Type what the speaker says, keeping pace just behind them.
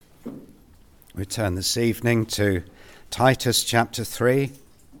We turn this evening to Titus chapter 3.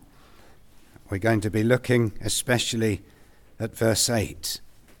 We're going to be looking especially at verse 8.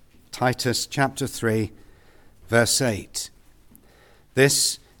 Titus chapter 3, verse 8.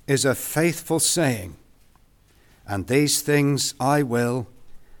 This is a faithful saying, and these things I will,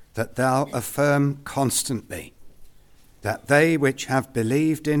 that thou affirm constantly, that they which have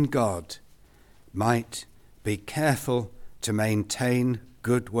believed in God might be careful to maintain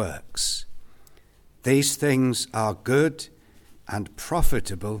good works. These things are good and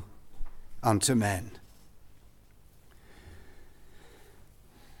profitable unto men.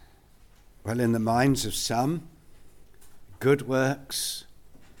 Well, in the minds of some, good works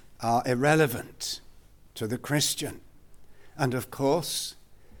are irrelevant to the Christian. And of course,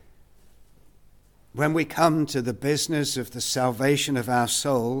 when we come to the business of the salvation of our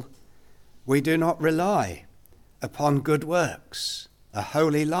soul, we do not rely upon good works, a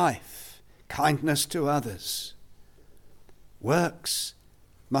holy life, kindness to others. Works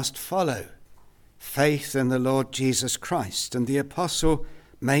must follow faith in the Lord Jesus Christ, and the apostle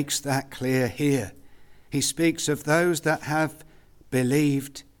makes that clear here. He speaks of those that have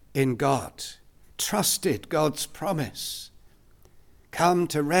believed in God, trusted God's promise, come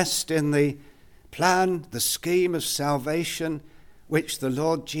to rest in the plan, the scheme of salvation which the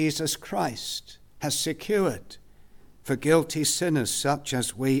Lord Jesus Christ has secured for guilty sinners such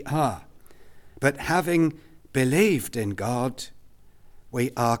as we are. But having believed in God,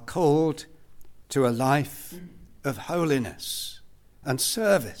 we are called to a life of holiness and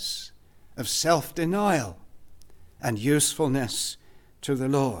service, of self-denial and usefulness to the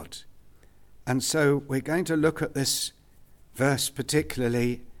Lord. And so we're going to look at this verse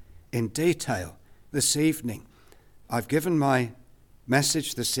particularly in detail this evening. I've given my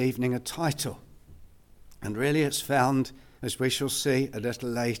message this evening a title, and really it's found, as we shall see a little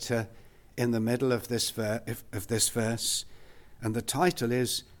later, in the middle of this verse, and the title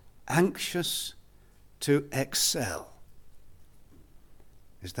is Anxious to Excel.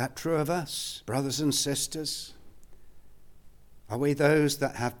 Is that true of us, brothers and sisters? Are we those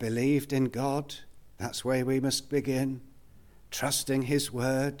that have believed in God? That's where we must begin, trusting his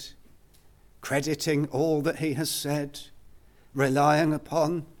word, crediting all that he has said, relying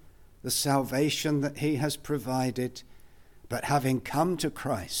upon the salvation that he has provided, but having come to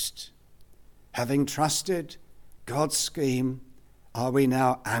Christ, having trusted God's scheme, are we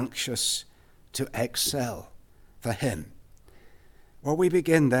now anxious to excel for him? Well, we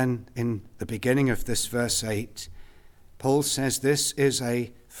begin then in the beginning of this verse 8. Paul says this is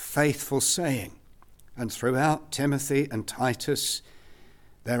a faithful saying. And throughout Timothy and Titus,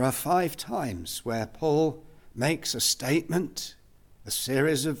 there are 5 times where Paul makes a statement, a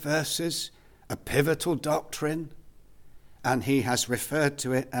series of verses, a pivotal doctrine, and he has referred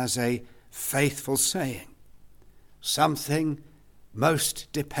to it as a faithful saying, something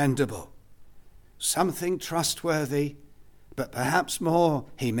most dependable, something trustworthy, but perhaps more,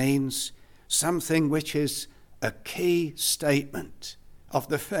 he means, something which is a key statement of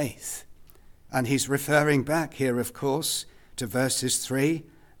the faith. And he's referring back here, of course, to verses 3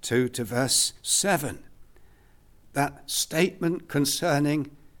 to verse 7. That statement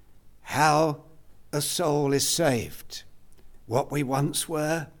concerning how a soul is saved. What we once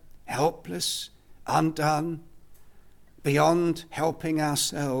were, helpless, undone, beyond helping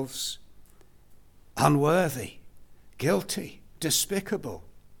ourselves, unworthy, guilty, despicable.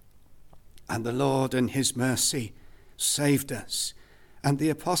 And the Lord in his mercy saved us. And the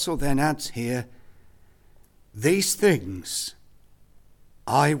apostle then adds here, these things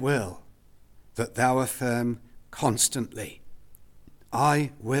I will that thou affirm constantly.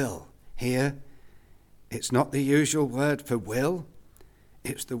 I will. Here, it's not the usual word for will.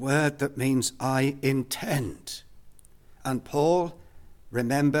 It's the word that means I intend. And Paul,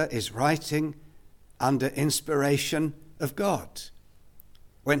 remember, is writing under inspiration of God.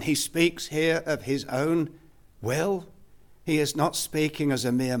 When he speaks here of his own will, he is not speaking as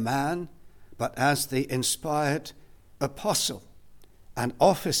a mere man, but as the inspired apostle and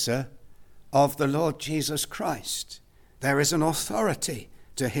officer of the Lord Jesus Christ. There is an authority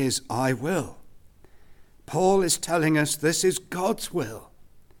to his I will. Paul is telling us this is God's will.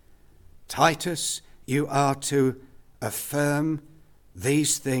 Titus, you are to affirm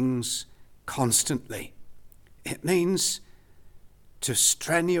these things constantly. It means to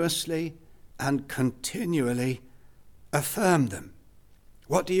strenuously and continually affirm them.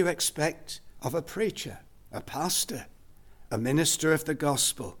 What do you expect of a preacher, a pastor, a minister of the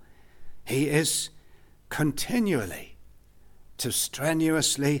gospel? He is continually to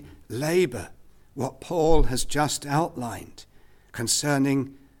strenuously labor what Paul has just outlined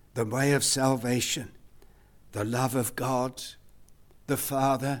concerning the way of salvation, the love of God, the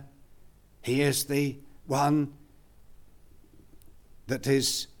Father. He is the one that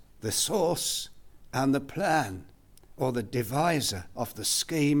is the source and the plan, or the deviser of the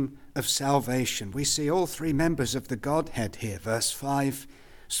scheme of salvation. We see all three members of the Godhead here. Verse 5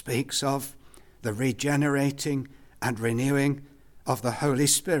 speaks of the regenerating and renewing of the Holy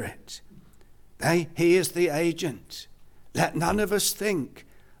Spirit. He is the agent. Let none of us think,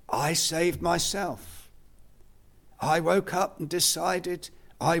 I saved myself. I woke up and decided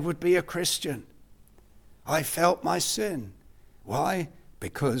I would be a Christian. I felt my sin. Why?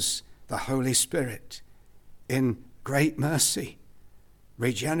 Because the Holy Spirit, in great mercy,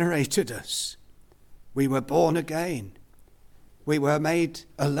 regenerated us. We were born again. We were made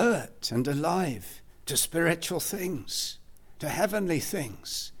alert and alive to spiritual things, to heavenly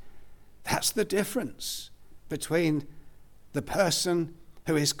things. That's the difference between the person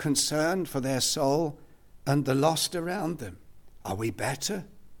who is concerned for their soul and the lost around them. Are we better?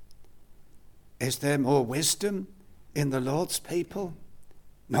 Is there more wisdom in the Lord's people?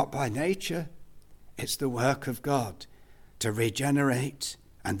 Not by nature. It's the work of God to regenerate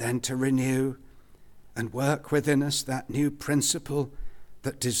and then to renew and work within us that new principle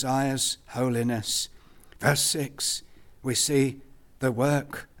that desires holiness. Verse 6, we see the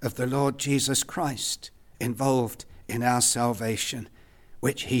work of the Lord Jesus Christ involved in our salvation,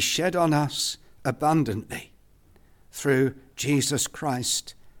 which he shed on us abundantly through Jesus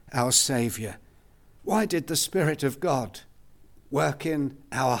Christ, our Saviour. Why did the Spirit of God work in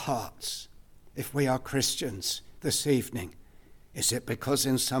our hearts if we are Christians this evening? Is it because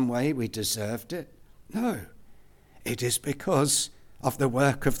in some way we deserved it? No. It is because of the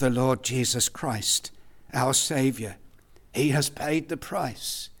work of the Lord Jesus Christ, our Saviour. He has paid the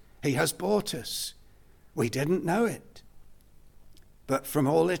price. He has bought us. We didn't know it. But from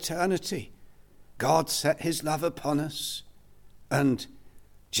all eternity, God set his love upon us, and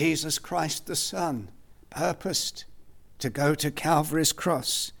Jesus Christ the Son purposed to go to Calvary's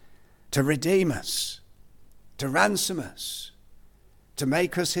cross to redeem us, to ransom us, to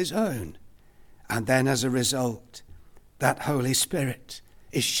make us his own. And then as a result, that Holy Spirit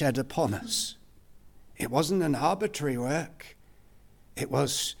is shed upon us. It wasn't an arbitrary work. He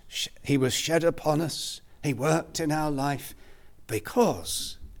was shed upon us. He worked in our life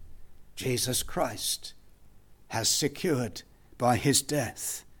because Jesus Christ has secured by his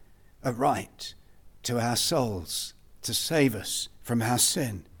death a right to our souls to save us from our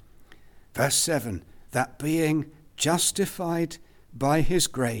sin. Verse 7, that being justified by his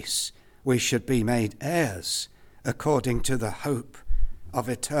grace, we should be made heirs according to the hope of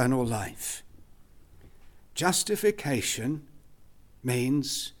eternal life. Justification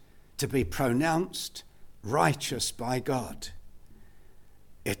means to be pronounced righteous by God.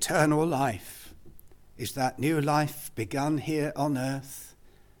 Eternal life is that new life begun here on earth,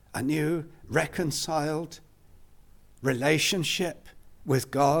 a new reconciled relationship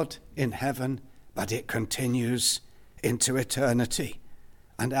with God in heaven, but it continues into eternity.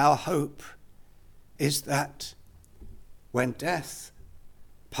 And our hope is that when death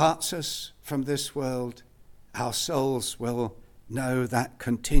parts us from this world, our souls will know that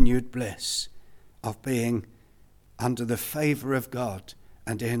continued bliss of being under the favour of God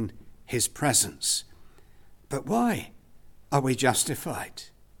and in his presence. But why are we justified?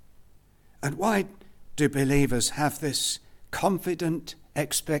 And why do believers have this confident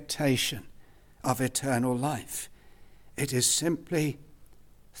expectation of eternal life? It is simply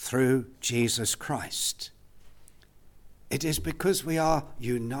through Jesus Christ. It is because we are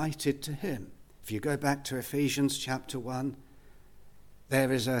united to him. If you go back to Ephesians chapter 1,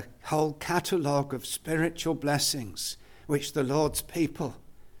 there is a whole catalogue of spiritual blessings which the Lord's people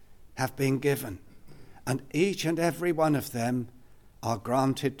have been given. And each and every one of them are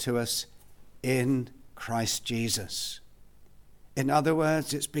granted to us in Christ Jesus. In other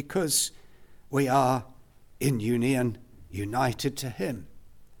words, it's because we are in union, united to him.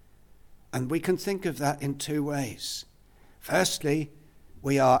 And we can think of that in two ways. Firstly,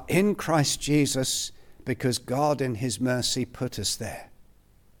 we are in Christ Jesus because God in his mercy put us there.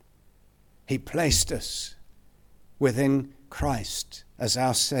 He placed us within Christ as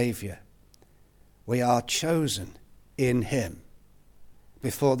our Saviour. We are chosen in him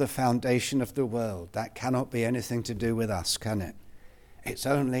before the foundation of the world. That cannot be anything to do with us, can it? It's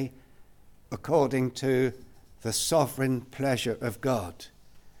only according to the sovereign pleasure of God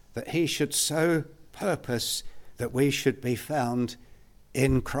that he should so purpose that we should be found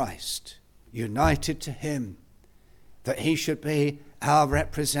in Christ, united to him, that he should be our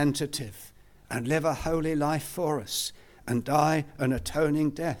representative and live a holy life for us, and die an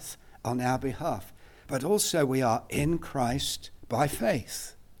atoning death on our behalf. But also we are in Christ by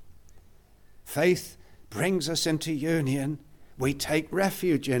faith. Faith brings us into union. We take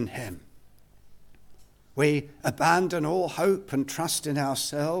refuge in him. We abandon all hope and trust in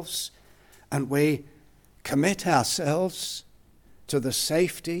ourselves, and we commit ourselves to the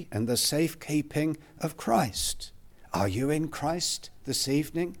safety and the safekeeping of Christ. Are you in Christ this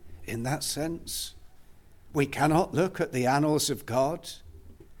evening in that sense? We cannot look at the annals of God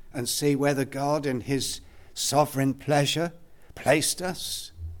and see whether God in his sovereign pleasure placed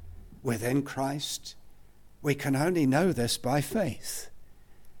us within Christ. We can only know this by faith.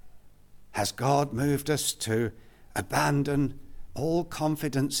 Has God moved us to abandon all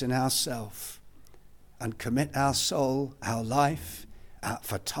confidence in ourselves and commit our soul, our life,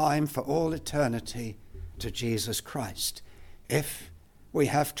 for time, for all eternity, to Jesus Christ? If we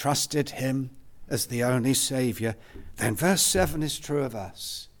have trusted him as the only Saviour, then verse 7 is true of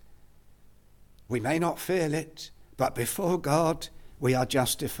us. We may not feel it, but before God we are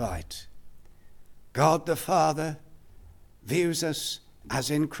justified. God the Father views us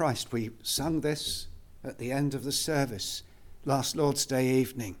as in Christ. We sung this at the end of the service last Lord's Day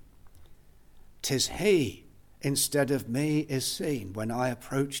evening. 'Tis he instead of me is seen when I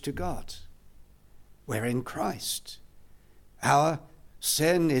approach to God. We're in Christ. Our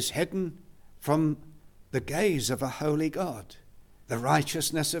sin is hidden from the gaze of a holy God. The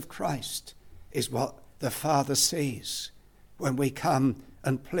righteousness of Christ is what the Father sees when we come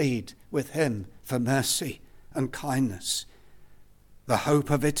and plead with him for mercy and kindness. The hope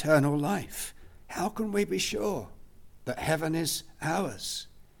of eternal life. How can we be sure that heaven is ours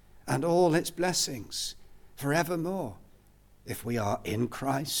and all its blessings forevermore? If we are in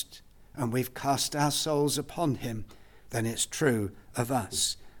Christ and we've cast our souls upon him, then it's true of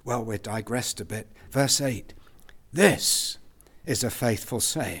us. Well, we're digressed a bit. Verse 8, this is a faithful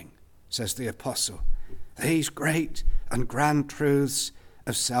saying, says the apostle. These great and grand truths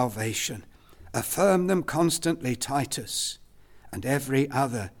of salvation, affirm them constantly, Titus, and every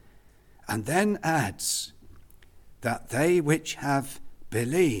other, and then adds that they which have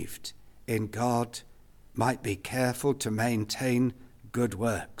believed in God might be careful to maintain good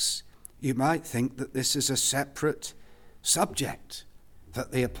works. You might think that this is a separate subject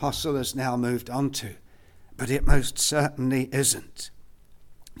that the apostle has now moved on to, but it most certainly isn't.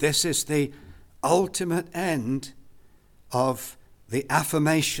 This is the ultimate end of the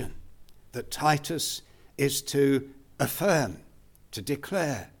affirmation that Titus is to affirm, to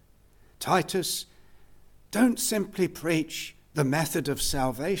declare. Titus, don't simply preach the method of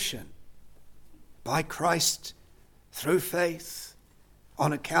salvation by Christ through faith,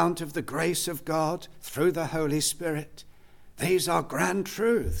 on account of the grace of God through the Holy Spirit. These are grand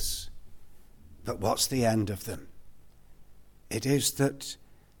truths. But what's the end of them? It is that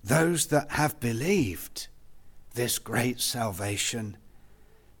those that have believed this great salvation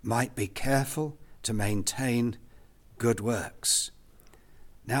might be careful to maintain good works.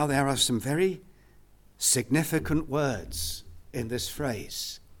 Now there are some very significant words in this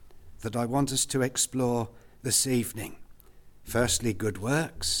phrase that I want us to explore this evening. Firstly, good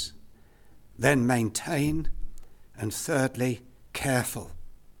works, then maintain, and thirdly, careful.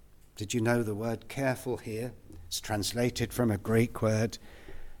 Did you know the word careful here? It's translated from a Greek word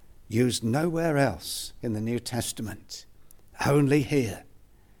used nowhere else in the New Testament, only here.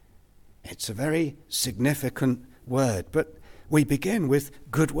 It's a very significant word, but we begin with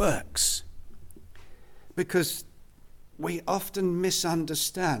good works because we often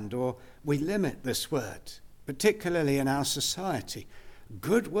misunderstand or we limit this word, particularly in our society.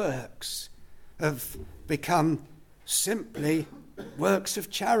 Good works have become simply works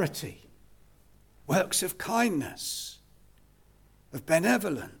of charity, works of kindness, of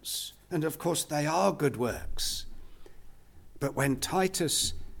benevolence, and of course they are good works. But when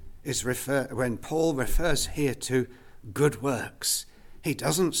when Paul refers here to good works, he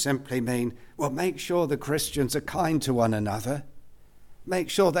doesn't simply mean, well, make sure the Christians are kind to one another, make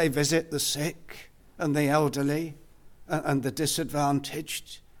sure they visit the sick and the elderly and the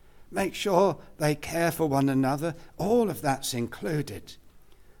disadvantaged, make sure they care for one another. All of that's included.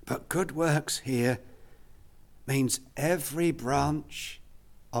 But good works here means every branch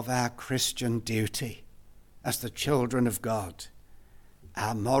of our Christian duty as the children of God.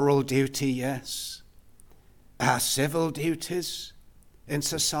 Our moral duty, yes. Our civil duties in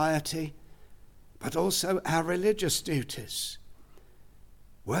society, but also our religious duties.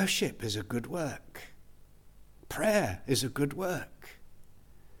 Worship is a good work. Prayer is a good work.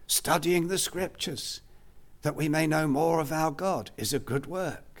 Studying the scriptures that we may know more of our God is a good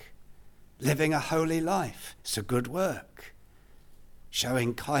work. living a holy life. It's a good work.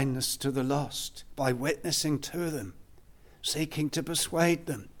 Showing kindness to the lost by witnessing to them, seeking to persuade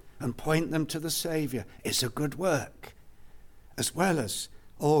them and point them to the Saviour. It's a good work, as well as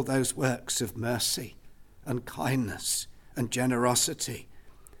all those works of mercy and kindness and generosity.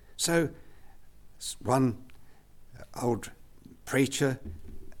 So one old preacher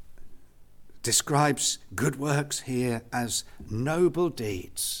describes good works here as noble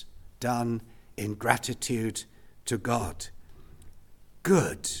deeds done in gratitude to God.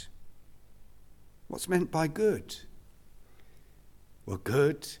 Good. What's meant by good? Well,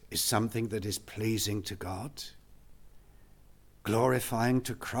 good is something that is pleasing to God, glorifying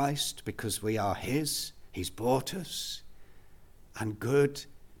to Christ because we are his, he's bought us, and good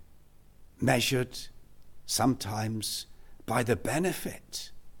measured sometimes by the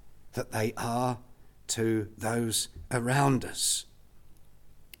benefit that they are to those around us,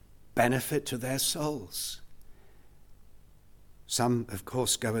 benefit to their souls. Some, of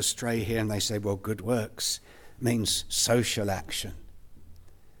course, go astray here and they say, well, good works means social action.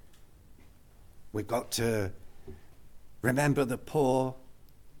 We've got to remember the poor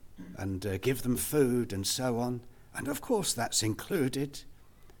and give them food and so on. And of course that's included.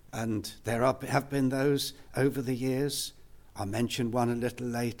 And there have been those over the years, I'll mention one a little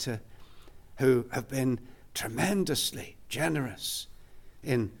later, who have been tremendously generous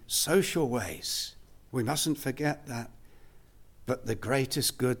in social ways. We mustn't forget that. But the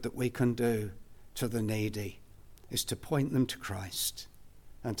greatest good that we can do to the needy is to point them to Christ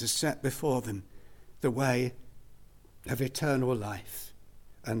and to set before them the way of eternal life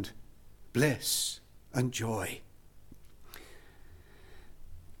and bliss and joy.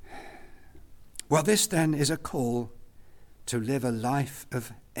 Well, this then is a call to live a life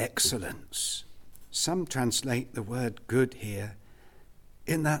of excellence. Some translate the word good here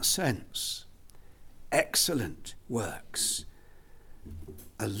in that sense. Excellent works.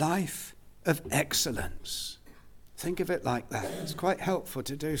 A life of excellence. Think of it like that. It's quite helpful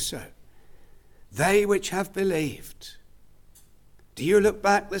to do so. They which have believed. Do you look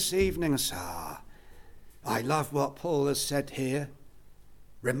back this evening and say, I love what Paul has said here,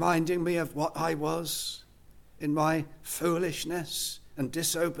 reminding me of what I was in my foolishness and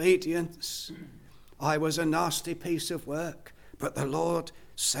disobedience. I was a nasty piece of work, but the Lord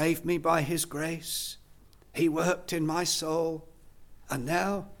saved me by his grace. He worked in my soul. And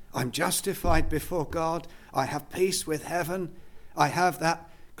now I'm justified before God. I have peace with heaven. I have that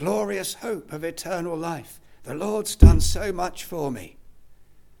glorious hope of eternal life. The Lord's done so much for me.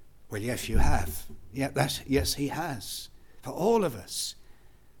 Well, yes, you have. Yes, he has. For all of us.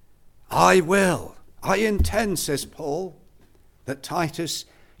 I intend, says Paul, that Titus,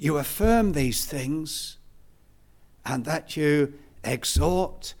 you affirm these things and that you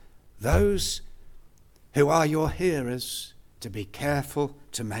exhort those who are your hearers to be careful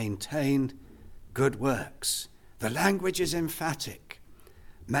to maintain good works. The language is emphatic.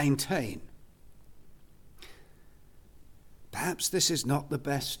 Maintain. Perhaps this is not the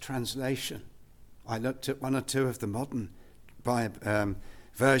best translation. I looked at one or two of the modern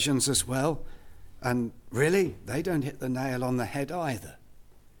versions as well, and really, they don't hit the nail on the head either.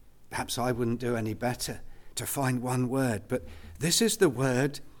 Perhaps I wouldn't do any better to find one word, but this is the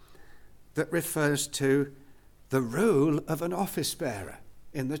word that refers to the rule of an office bearer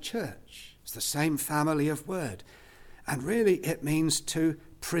in the church. It's the same family of word. And really it means to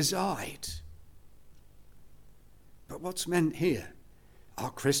preside. But what's meant here? Are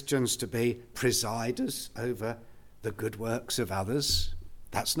Christians to be presiders over the good works of others?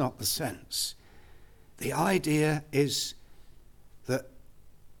 That's not the sense. The idea is that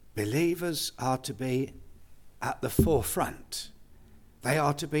believers are to be at the forefront. They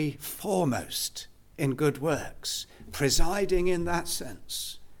are to be foremost in good works, presiding in that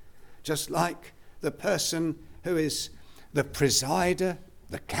sense. Just like the person who is the presider,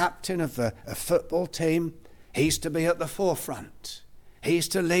 the captain of a football team, he's to be at the forefront. He's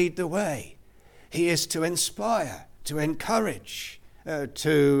to lead the way. He is to inspire, to encourage,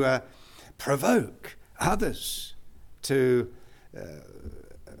 to provoke others to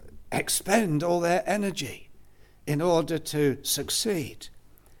expend all their energy in order to succeed.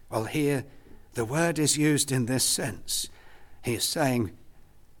 Well, here the word is used in this sense. He is saying,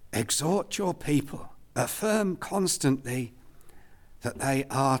 exhort your people, affirm constantly that they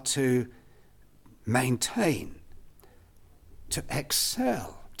are to maintain, to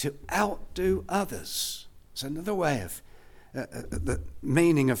excel, to outdo others. It's another way of the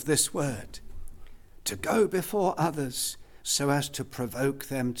meaning of this word. To go before others so as to provoke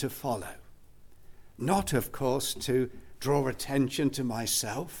them to follow. Not, of course, to draw attention to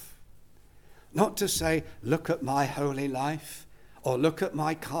myself, Not to say, look at my holy life, or look at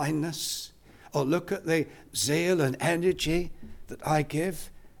my kindness, or look at the zeal and energy that I give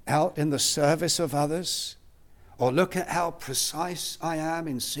out in the service of others, or look at how precise I am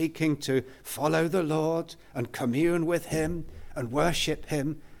in seeking to follow the Lord and commune with him and worship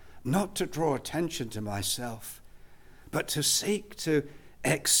him, not to draw attention to myself, but to seek to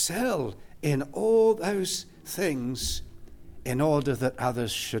excel in all those things in order that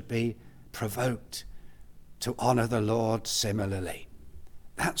others should be provoked to honour the Lord similarly.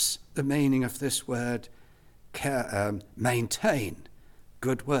 That's the meaning of this word, maintain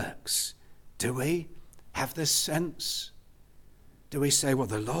good works. Do we have this sense? Do we say, well,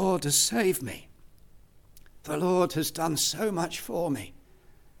 the Lord has saved me. The Lord has done so much for me.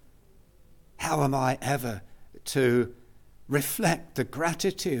 How am I ever to reflect the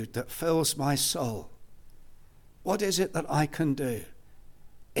gratitude that fills my soul? What is it that I can do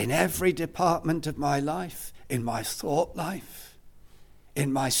in every department of my life, in my thought life,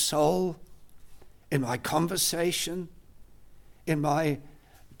 in my soul, in my conversation, in my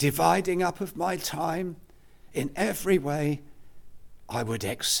dividing up of my time? In every way, I would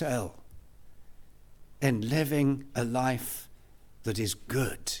excel in living a life that is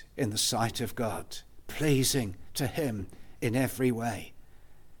good in the sight of God, pleasing to him in every way.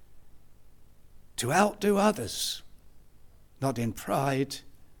 To outdo others, not in pride,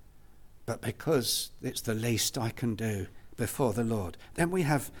 but because it's the least I can do before the Lord. Then we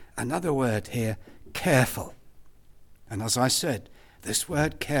have another word here, careful. And as I said, this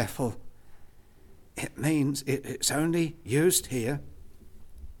word careful, it means, it's only used here,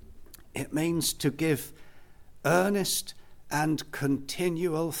 it means to give earnest and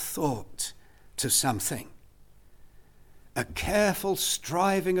continual thought to something. A careful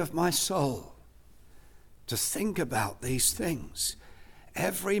striving of my soul to think about these things.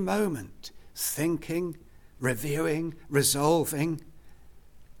 Every moment, thinking, reviewing, resolving,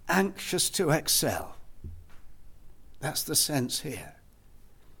 anxious to excel. That's the sense here.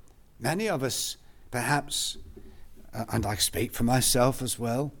 Many of us, perhaps, and I speak for myself as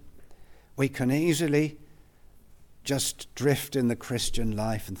well, we can easily just drift in the Christian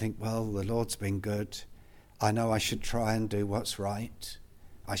life and think, well, the Lord's been good. I know I should try and do what's right.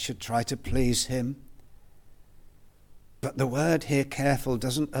 I should try to please him. But the word here, careful,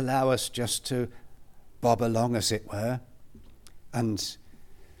 doesn't allow us just to bob along, as it were, and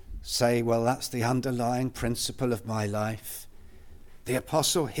say, well, that's the underlying principle of my life. The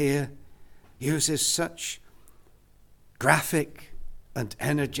apostle here uses such graphic and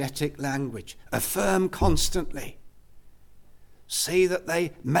energetic language. Affirm constantly. See that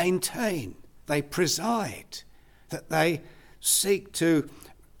they maintain, they preside, that they seek to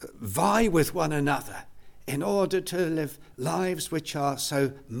vie with one another in order to live lives which are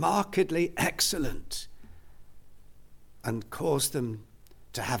so markedly excellent, and cause them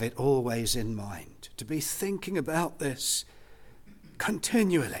to have it always in mind, to be thinking about this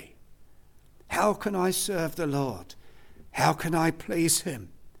continually. How can I serve the Lord? How can I please him?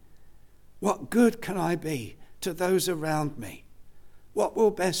 What good can I be to those around me? What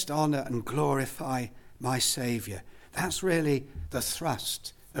will best honour and glorify my Saviour? That's really the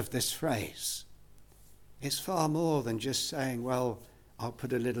thrust of this phrase. It's far more than just saying, well, I'll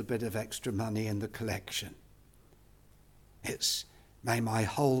put a little bit of extra money in the collection. It's, may my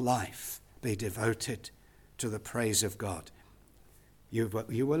whole life be devoted to the praise of God. You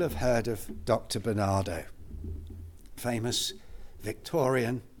will have heard of Dr. Barnardo, famous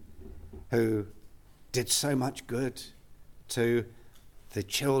Victorian who did so much good to the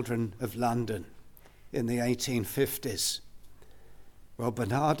children of London in the 1850s. Well,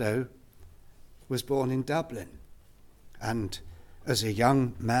 Barnardo was born in Dublin, and as a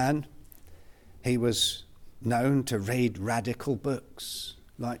young man, he was known to read radical books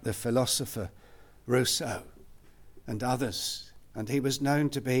like the philosopher Rousseau and others, and he was known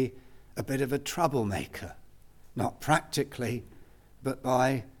to be a bit of a troublemaker, not practically, but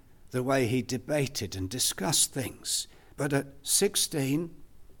by the way he debated and discussed things. But at 16,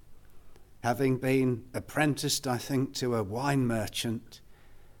 having been apprenticed, I think, to a wine merchant,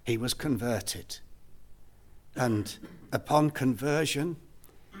 he was converted. And upon conversion,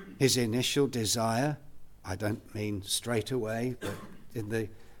 his initial desire, I don't mean straight away, but in the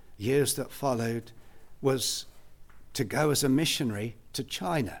years that followed, was to go as a missionary to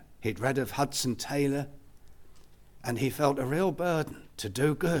China. He'd read of Hudson Taylor, and he felt a real burden to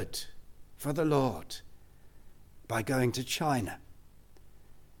do good for the Lord by going to China.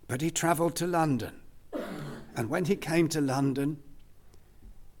 But he travelled to London, and when he came to London,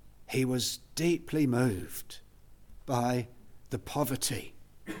 he was deeply moved by the poverty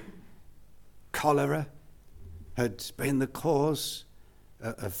cholera had been the cause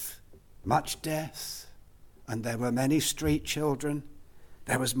of much death, and there were many street children.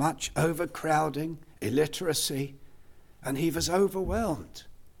 There was much overcrowding, illiteracy, and he was overwhelmed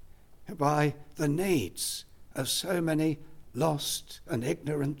by the needs of so many lost and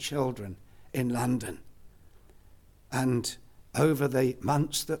ignorant children in London. And over the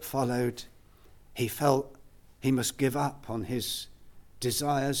months that followed, he felt he must give up on his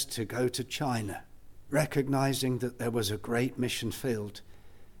desires to go to China, recognizing that there was a great mission field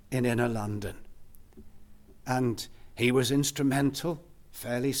in inner London. And he was instrumental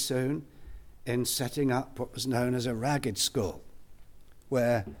fairly soon in setting up what was known as a ragged school,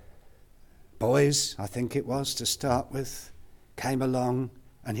 where boys, I think it was to start with, came along,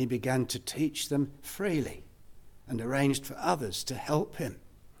 and he began to teach them freely and arranged for others to help him.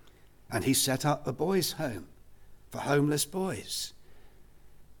 And he set up a boys' home for homeless boys.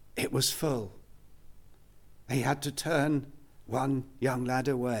 It was full. He had to turn one young lad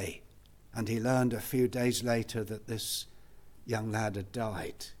away, and he learned a few days later that this young lad had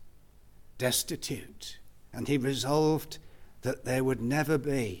died, destitute, and he resolved that there would never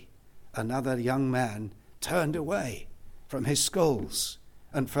be another young man turned away from his schools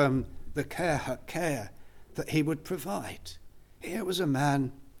and from the care that he would provide. Here was a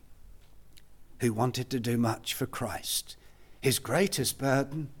man who wanted to do much for Christ. His greatest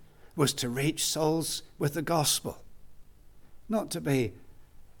burden was to reach souls with the gospel, not to be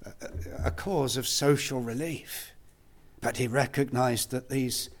a cause of social relief, but he recognized that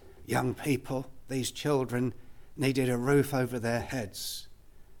these young people, these children, needed a roof over their heads,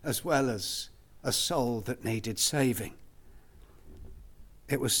 as well as a soul that needed saving.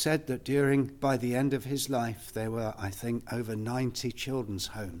 It was said that by the end of his life, there were, I think, over 90 children's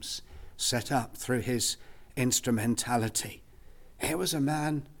homes set up through his instrumentality. Here was a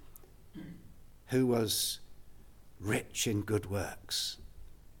man who was rich in good works.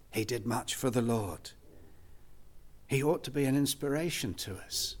 He did much for the Lord. He ought to be an inspiration to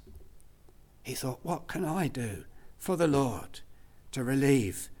us. He thought, what can I do for the Lord to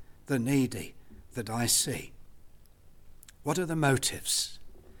relieve the needy that I see? What are the motives?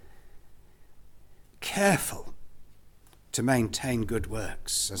 Careful to maintain good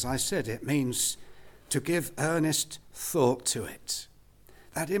works. As I said, it means to give earnest thought to it.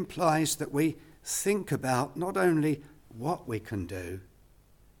 That implies that we think about not only what we can do,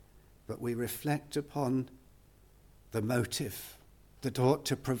 but we reflect upon the motive that ought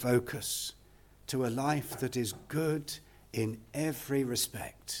to provoke us to a life that is good in every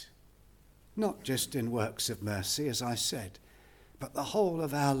respect. Not just in works of mercy, as I said, but the whole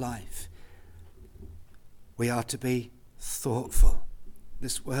of our life. We are to be thoughtful.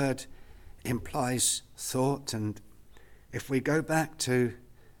 This word implies thought, and if we go back to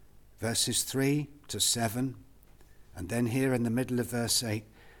verses 3 to 7, and then here in the middle of verse 8,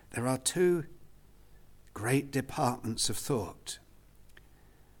 there are two great departments of thought.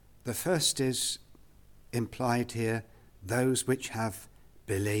 The first is implied here, those which have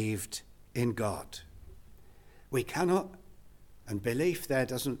believed in God. We cannot, and belief there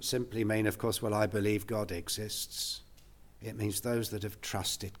doesn't simply mean, of course, well, I believe God exists. It means those that have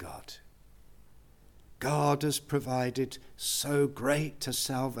trusted God. God has provided so great a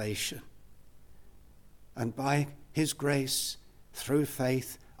salvation, and by his grace, through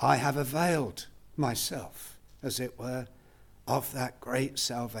faith, I have availed myself, as it were, of that great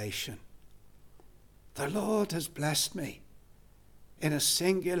salvation. The Lord has blessed me in a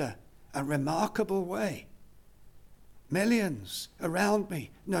singular and remarkable way. Millions around me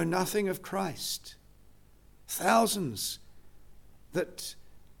know nothing of Christ. Thousands that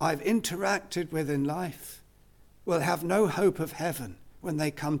I've interacted with in life will have no hope of heaven when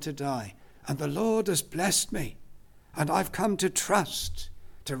they come to die. And the Lord has blessed me, and I've come to trust,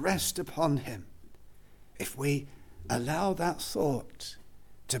 to rest upon him. If we allow that thought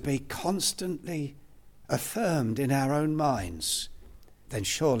to be constantly affirmed in our own minds, then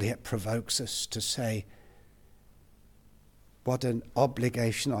surely it provokes us to say, what an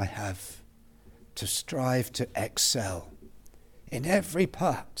obligation I have to strive to excel in every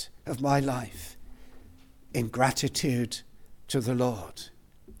part of my life in gratitude to the Lord.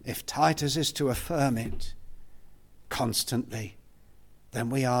 If Titus is to affirm it constantly, then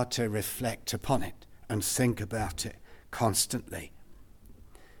we are to reflect upon it and think about it constantly.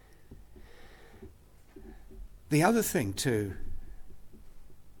 The other thing to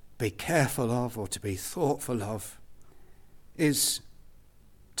be careful of, or to be thoughtful of, is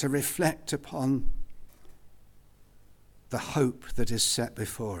to reflect upon the hope that is set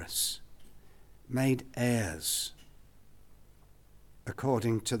before us, made heirs.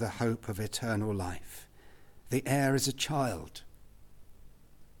 according to the hope of eternal life. The heir is a child.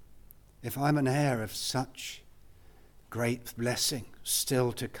 If I'm an heir of such great blessing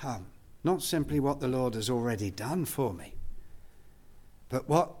still to come, not simply what the Lord has already done for me, but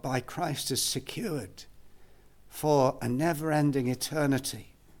what by Christ has secured for a never-ending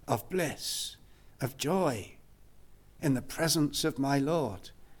eternity of bliss, of joy in the presence of my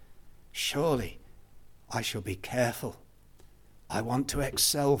Lord, surely I shall be careful. I want to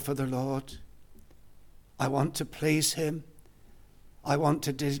excel for the Lord. I want to please him. I want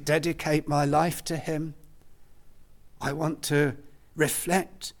to dedicate my life to him. I want to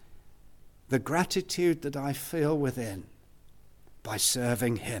reflect the gratitude that I feel within by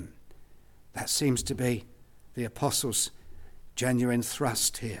serving him. That seems to be the apostles' genuine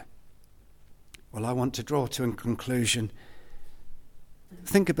thrust here. Well, I want to draw to a conclusion.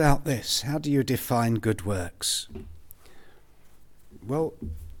 Think about this. How do you define good works? Well,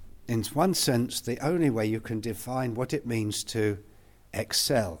 in one sense, the only way you can define what it means to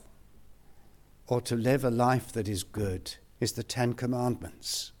excel or to live a life that is good is the Ten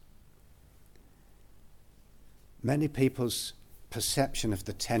Commandments. Many people's perception of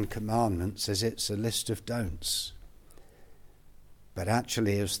the Ten Commandments is it's a list of don'ts. But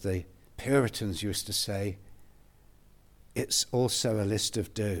actually, as the Puritans used to say, it's also a list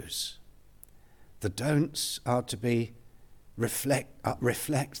of do's. The don'ts are to be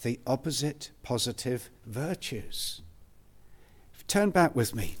reflect the opposite positive virtues. Turn back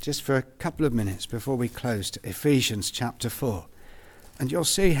with me just for a couple of minutes before we close to Ephesians chapter 4. And you'll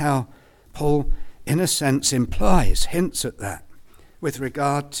see how Paul, in a sense, hints at that with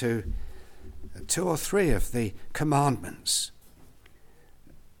regard to 2 or 3 of the commandments.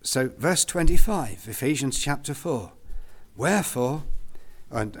 So verse 25, Ephesians chapter 4. Wherefore,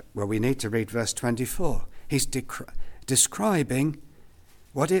 we need to read verse 24. He's describing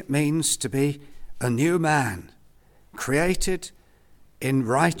what it means to be a new man, created in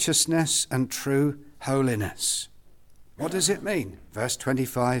righteousness and true holiness. What does it mean? Verse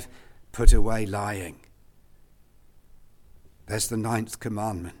 25, put away lying. There's the 9th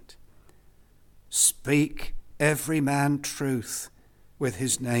commandment. Speak every man truth with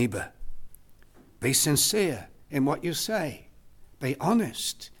his neighbour. Be sincere in what you say. Be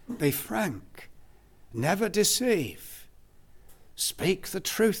honest. Be frank. Never deceive. Speak the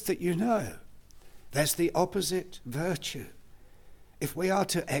truth that you know. There's the opposite virtue. If we are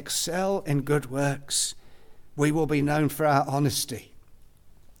to excel in good works, we will be known for our honesty.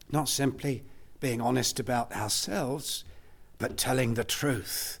 Not simply being honest about ourselves, but telling the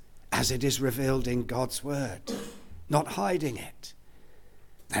truth as it is revealed in God's word, not hiding it.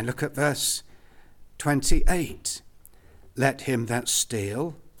 Then look at verse 28. Let him that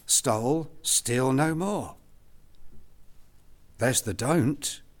stole, steal no more. There's the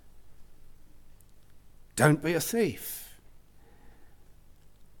don't. Don't be a thief,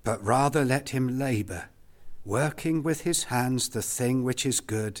 but rather let him labour, working with his hands the thing which is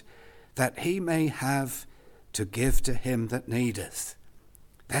good, that he may have to give to him that needeth.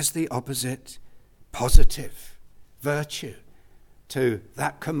 There's the opposite, positive virtue to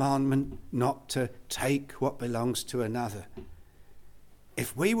that commandment not to take what belongs to another.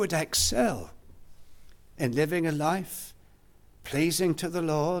 If we would excel in living a life pleasing to the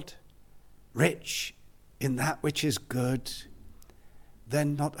Lord, rich in that which is good,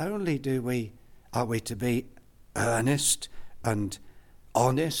 then not only are we to be earnest and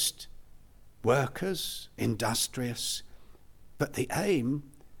honest workers, industrious, but the aim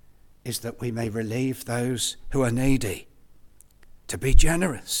is that we may relieve those who are needy, to be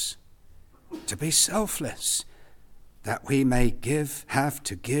generous, to be selfless, that we may have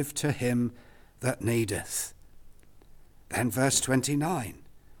to give to him that needeth. Then verse 29,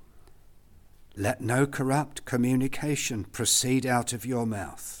 let no corrupt communication proceed out of your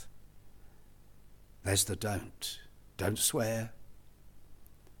mouth. There's the don't. Don't swear.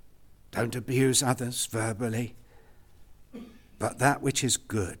 Don't abuse others verbally, but that which is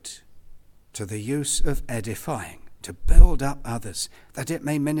good, to the use of edifying, to build up others, that it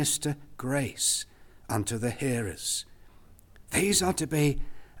may minister grace unto the hearers. These are to be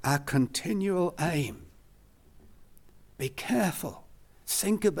our continual aim. Be careful.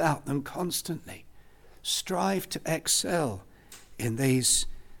 Think about them constantly. Strive to excel in these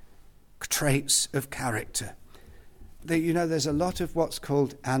traits of character. There's a lot of what's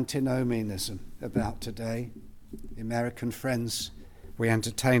called antinomianism about today. The American friends we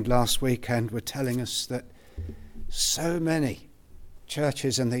entertained last weekend were telling us that so many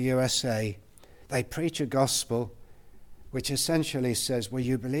churches in the USA, they preach a gospel which essentially says, well,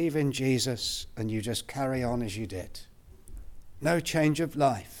 you believe in Jesus and you just carry on as you did. no change of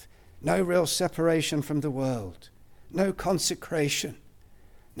life, no real separation from the world, no consecration,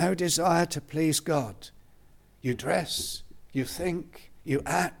 no desire to please God. You dress, you think, you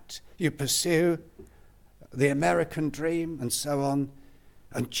act, you pursue the American dream and so on,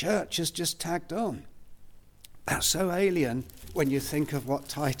 and church is just tagged on. That's so alien when you think of what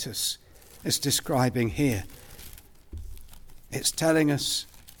Titus is describing here. It's telling us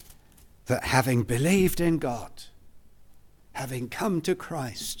that having believed in God, having come to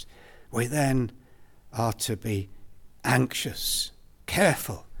Christ, we then are to be anxious,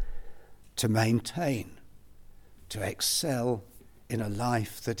 careful to maintain, to excel in a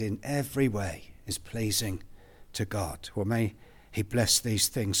life that in every way is pleasing to God. Well, may he bless these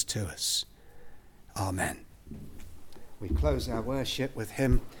things to us. Amen. We close our worship with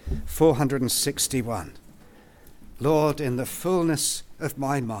hymn 461. Lord, in the fullness of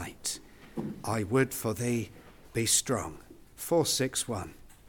my might, I would for thee be strong. 461.